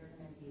 so we're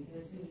going to be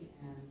busy,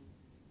 and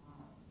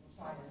we'll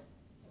try to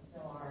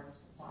fill our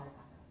supply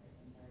back up. They've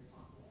been very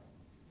popular.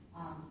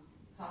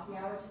 Coffee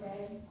hour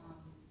today.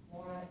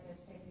 Laura is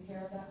taking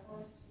care of that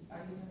for us?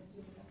 Are you going to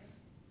do that?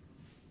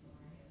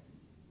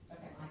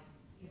 Okay.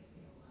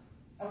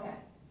 Okay.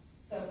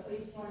 So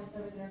please join us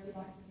over there if you'd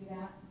like to do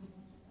that.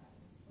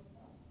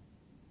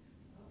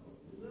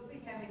 We'll be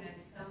having a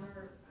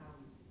summer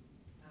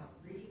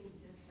reading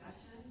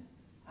discussion.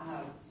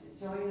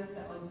 Join us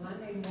on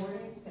Monday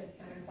mornings at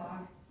 10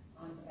 o'clock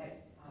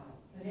at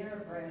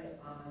Panera Bread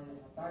on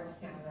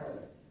Bardstown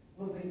Road.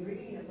 We'll be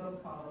reading a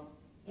book called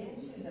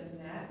Into the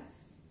Mess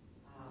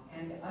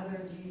and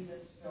Other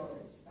Jesus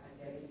Stories by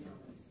Debbie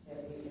Thomas.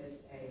 Debbie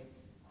is an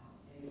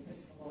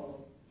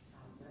Episcopal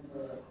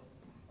member.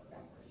 I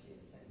forgot where she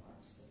is, St.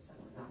 Mark's,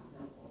 somewhere not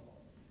local,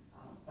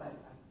 but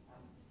a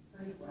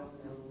pretty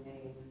well-known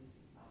name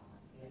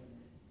in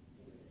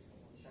the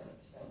Episcopal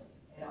Church. So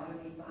it ought to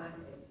be fun.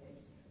 It's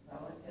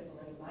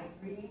relatively light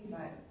reading,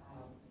 but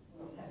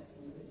we'll have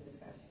some good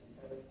discussion.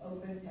 So it's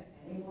open to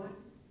anyone.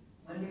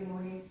 Monday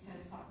mornings, 10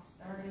 o'clock,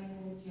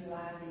 starting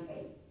July the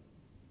 8th.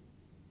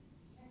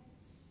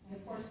 And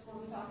of course,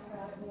 we'll be talking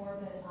about it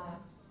more, but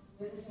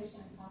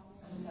visitation and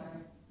compliment. I'm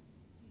sorry.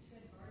 You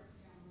said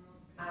Bardstown Road.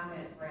 I'm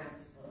at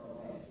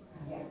Brownsville.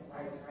 Yeah,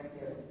 right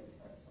there at the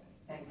expressway.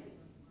 Thank you.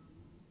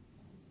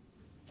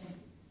 Thank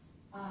you.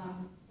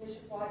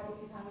 Bishop White will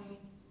be coming.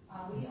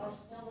 We are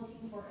still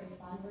looking for a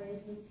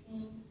fundraising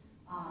team.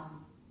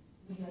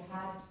 We have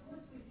had 2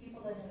 or 3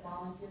 people that have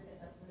volunteered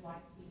that would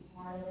like to be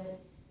part of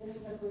it. This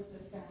is a group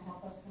that's going to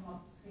help us come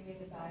up with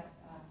creative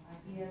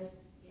ideas.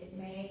 It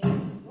may,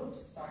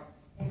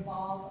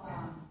 involve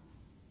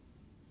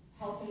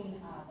helping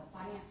the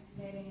finance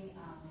committee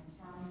in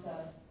terms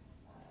of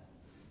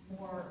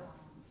more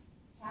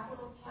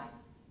capital type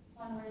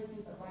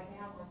fundraising, but right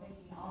now we're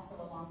thinking also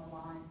along the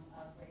lines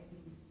of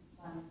raising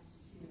funds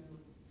to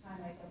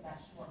kind of make up that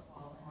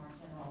shortfall in our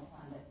general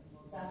fund that we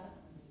will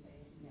definitely be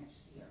facing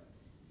next year.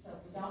 So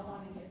we don't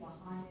want to get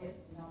behind it.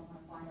 We don't want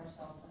to find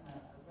ourselves in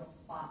a real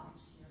spot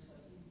next year. So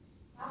if you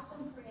have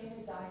some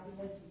creative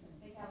ideas, you can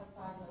think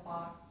outside of the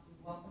box. We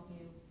welcome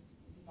you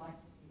if you'd like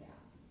to do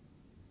that.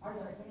 Are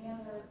there any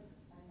other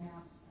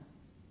announcements?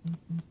 We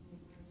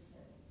just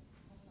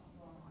have something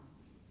going on.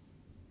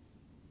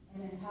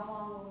 And then how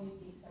long will we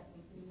be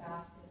accepting food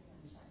baskets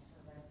and checks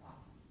for Red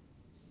Cross?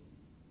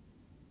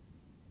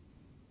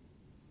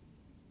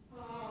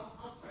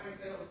 I'll try to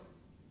go.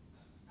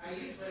 I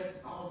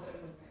usually call them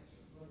and make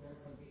sure when they're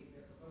going to be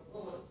there, but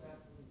we'll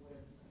accept them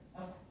Wednesday.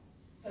 Okay.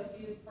 So if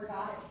you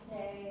forgot it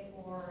today,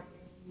 or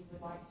if you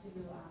would like to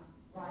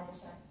write a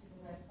check to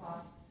the Red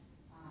Cross,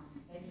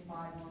 they can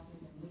buy more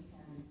food than we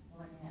can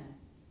bring in.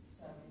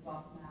 So we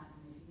welcome that,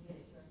 and if you can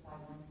get it to us by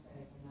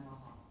Wednesday, then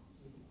that'll help.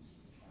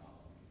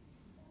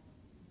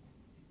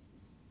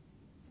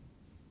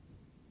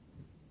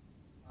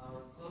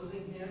 Our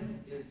closing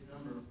hymn is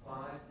number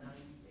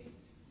 598.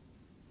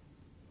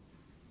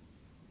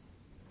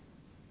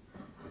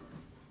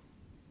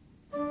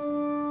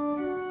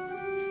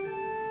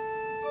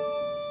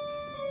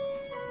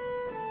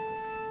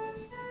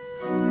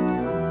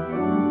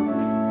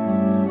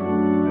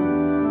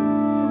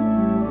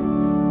 Thank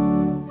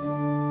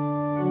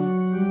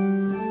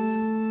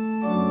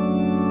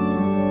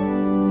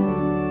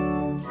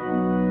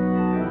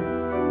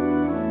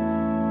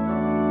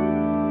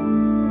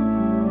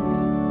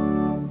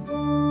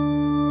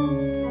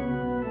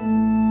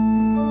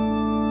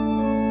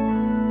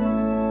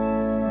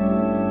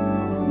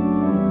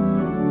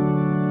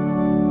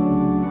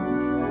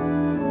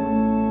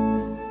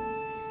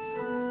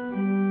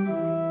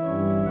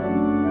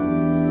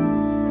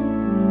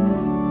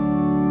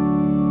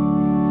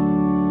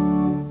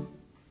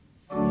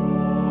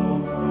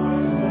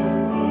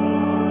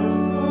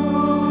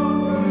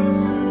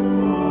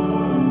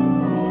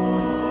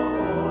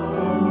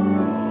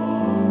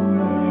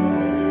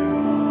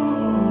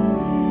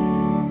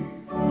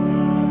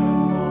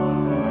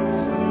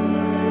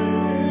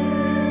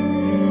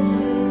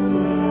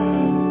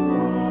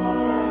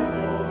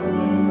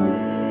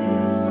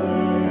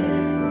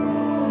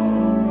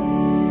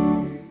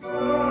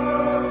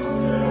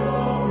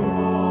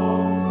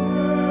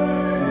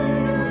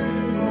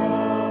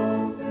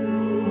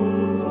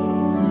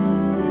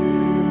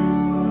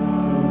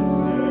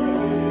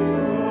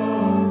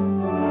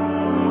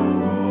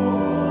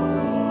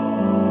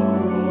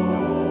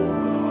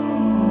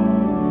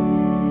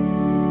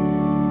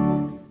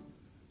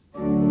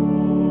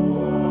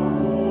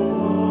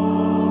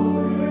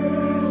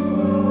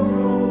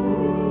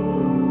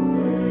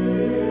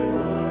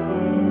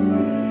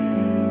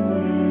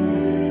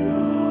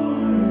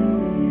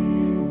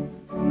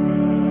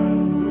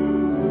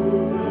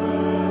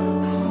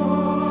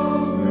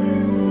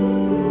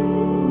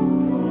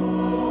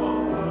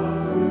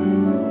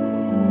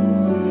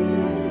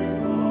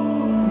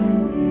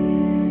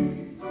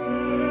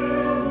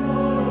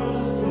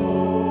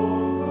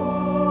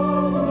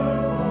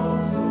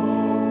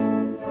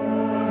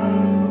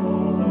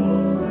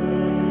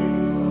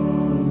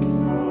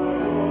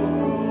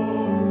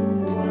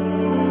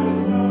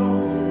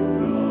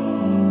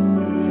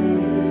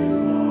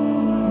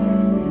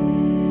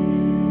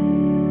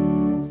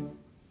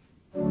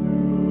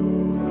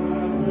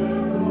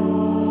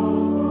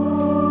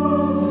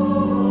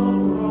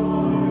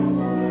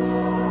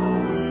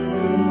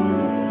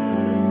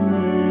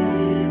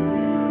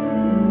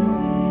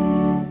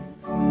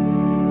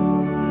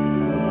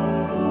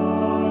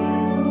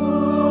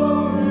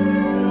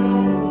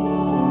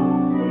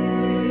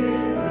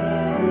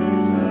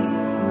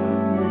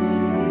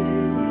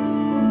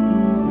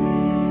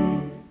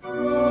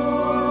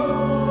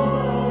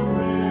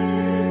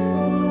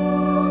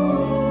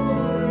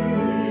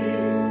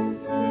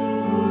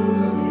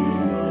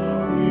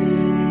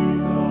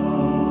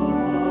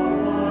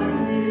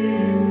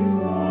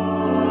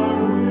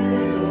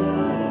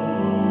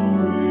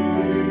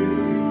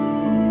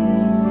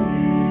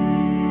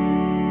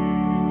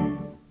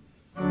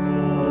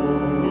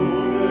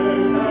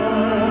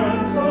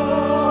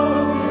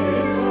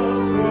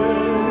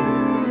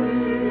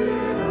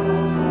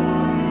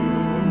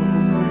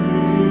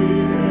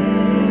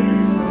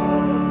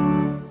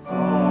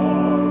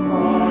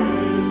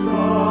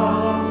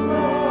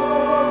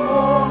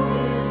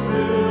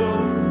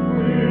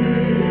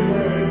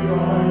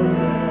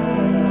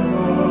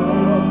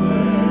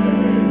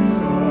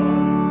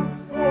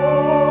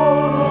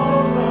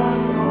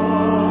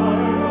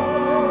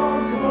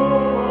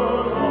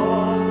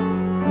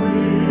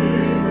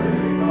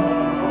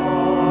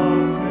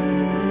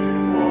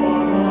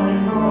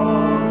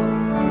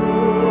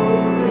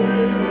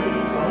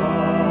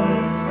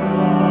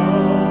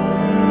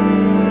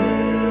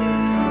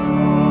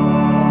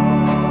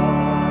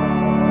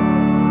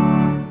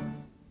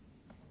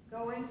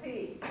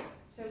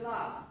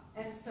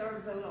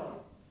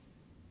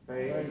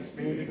Thanks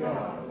be to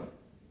God.